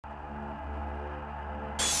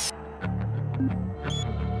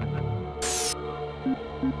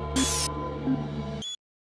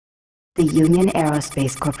The Union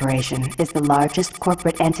Aerospace Corporation is the largest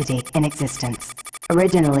corporate entity in existence.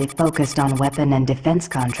 Originally focused on weapon and defense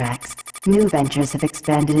contracts, new ventures have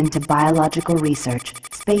expanded into biological research,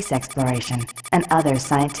 space exploration, and other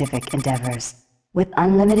scientific endeavors. With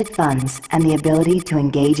unlimited funds and the ability to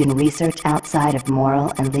engage in research outside of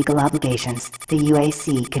moral and legal obligations, the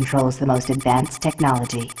UAC controls the most advanced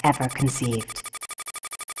technology ever conceived.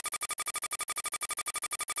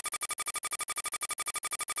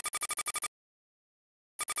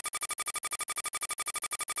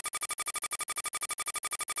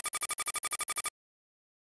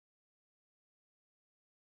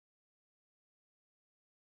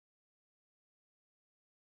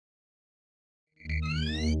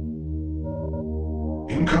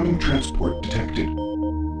 Incoming transport detected.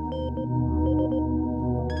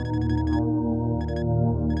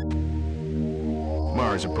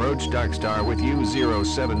 Mars approach, Dark Star with you,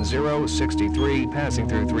 07063, passing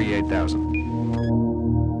through 38,000.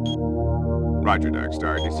 Roger, Dark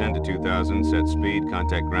Star. Descend to 2,000, set speed,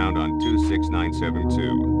 contact ground on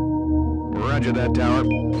 26972. Roger that, tower.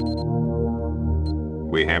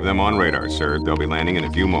 We have them on radar, sir. They'll be landing in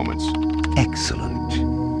a few moments. Excellent.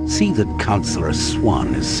 See that Counselor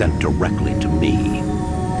Swan is sent directly to me.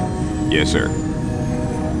 Yes, sir.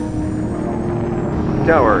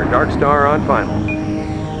 Tower, Dark Star on final.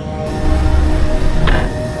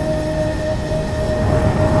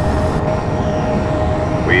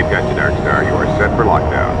 We've got you, Dark Star. You are set for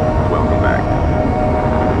lockdown. Welcome back.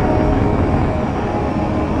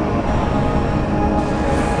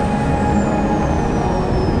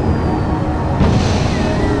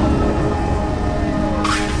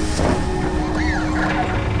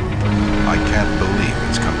 I can't believe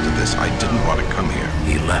it's come to this. I didn't want to come here.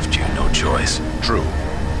 He left you no choice. True,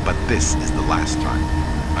 but this is the last time.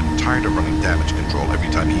 I'm tired of running damage control every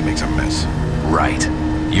time he makes a mess. Right.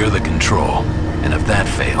 You're the control. And if that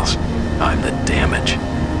fails, I'm the damage.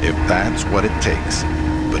 If that's what it takes,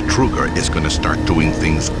 the Truger is going to start doing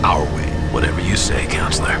things our way. Whatever you say,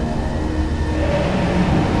 Counselor.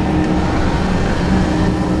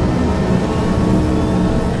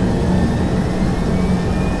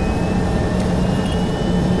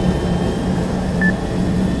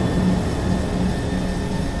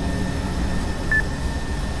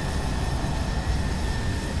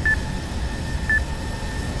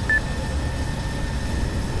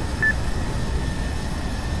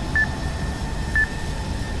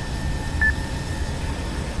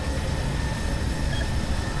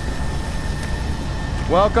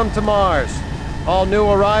 Welcome to Mars. All new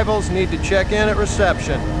arrivals need to check in at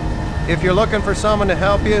reception. If you're looking for someone to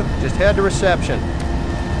help you, just head to reception.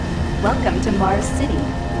 Welcome to Mars City,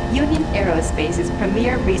 Union Aerospace's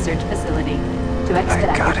premier research facility. To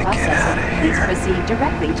expedite the process, please proceed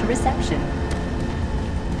directly to reception.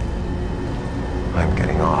 I'm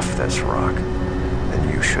getting off this rock.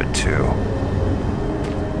 And you should too.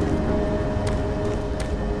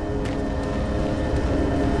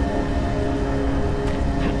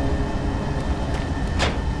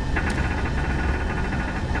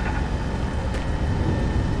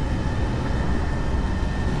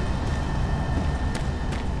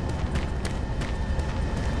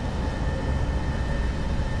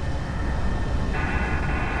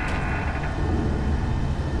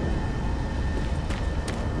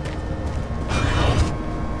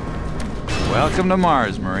 Welcome to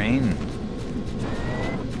Mars, Marine.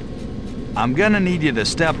 I'm gonna need you to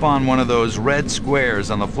step on one of those red squares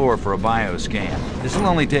on the floor for a bioscan. This'll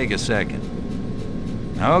only take a second.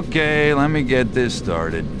 Okay, let me get this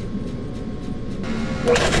started.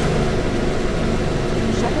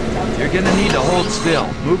 You're gonna need to hold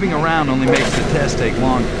still. Moving around only makes the test take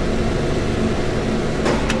longer.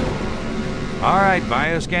 Alright,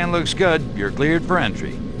 bioscan looks good. You're cleared for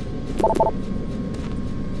entry.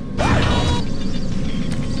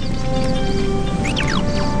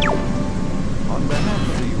 On behalf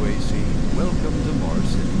of the UAC, welcome to Mars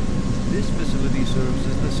City. This facility serves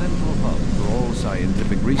as the central hub for all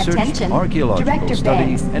scientific research, Attention. archaeological Director study,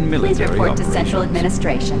 Banks, and military please report operations. to Central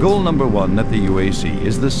Administration. Goal number one at the UAC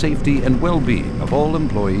is the safety and well-being of all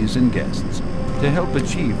employees and guests. To help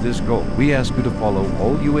achieve this goal, we ask you to follow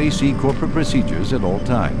all UAC corporate procedures at all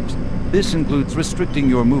times. This includes restricting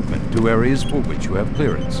your movement to areas for which you have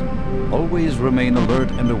clearance. Always remain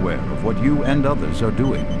alert and aware of what you and others are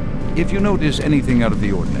doing. If you notice anything out of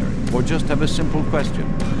the ordinary, or just have a simple question,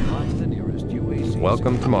 ask the nearest UAC.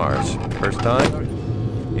 Welcome to Mars. First time?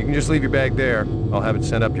 You can just leave your bag there. I'll have it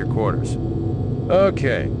sent up to your quarters.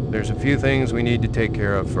 Okay, there's a few things we need to take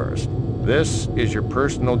care of first. This is your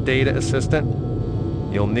personal data assistant.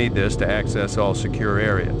 You'll need this to access all secure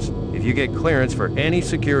areas. If you get clearance for any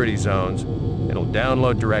security zones, it'll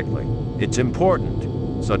download directly. It's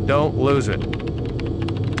important, so don't lose it.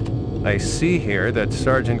 I see here that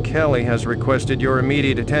Sergeant Kelly has requested your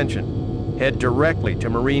immediate attention. Head directly to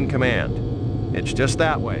Marine Command. It's just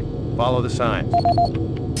that way. Follow the signs.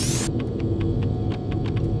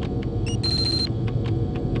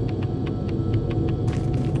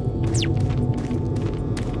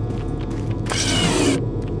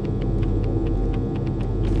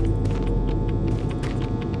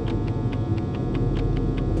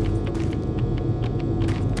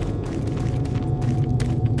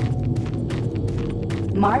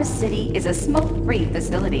 Mars City is a smoke-free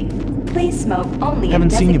facility. Please smoke only in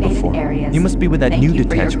Haven't seen you designated before. areas. You must be with that Thank new you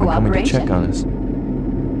for your detachment coming to check cooperation. on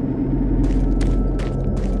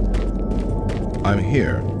us. I'm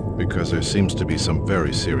here because there seems to be some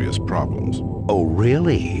very serious problems. Oh,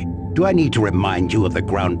 really? Do I need to remind you of the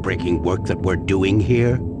groundbreaking work that we're doing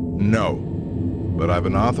here? No. But I've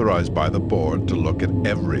been authorized by the board to look at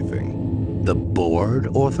everything. The board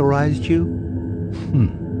authorized you?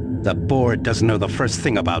 The board doesn't know the first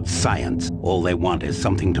thing about science. All they want is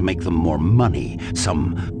something to make them more money,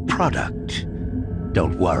 some product.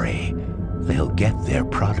 Don't worry, they'll get their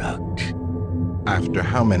product. After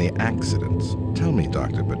how many accidents? Tell me,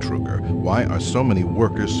 Dr. Betruger, why are so many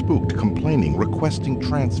workers spooked, complaining, requesting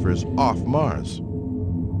transfers off Mars?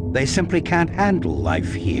 They simply can't handle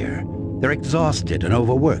life here. They're exhausted and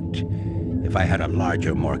overworked. If I had a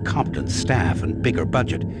larger, more competent staff and bigger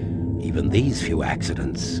budget, even these few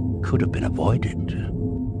accidents could have been avoided.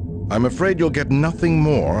 I'm afraid you'll get nothing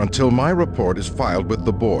more until my report is filed with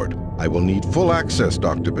the board. I will need full access,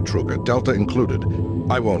 Dr. Betruger, Delta included.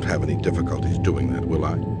 I won't have any difficulties doing that, will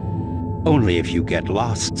I? Only if you get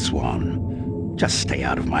lost, Swan. Just stay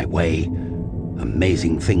out of my way.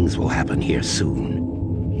 Amazing things will happen here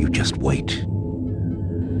soon. You just wait.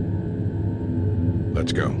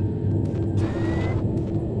 Let's go.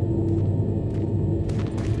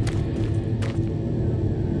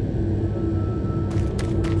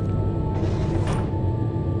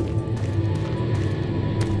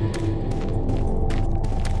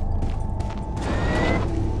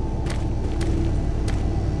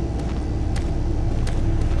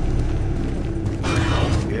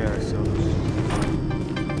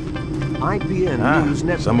 IPN News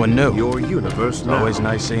Network. Someone new. Your universe It's now. always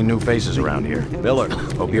nice seeing new faces around here. Miller,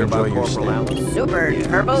 hope you enjoy your stay. Super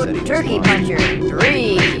Turbo Turkey Puncher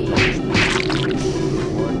 3.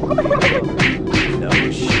 No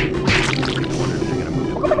shit. I wonder if they're gonna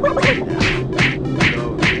move to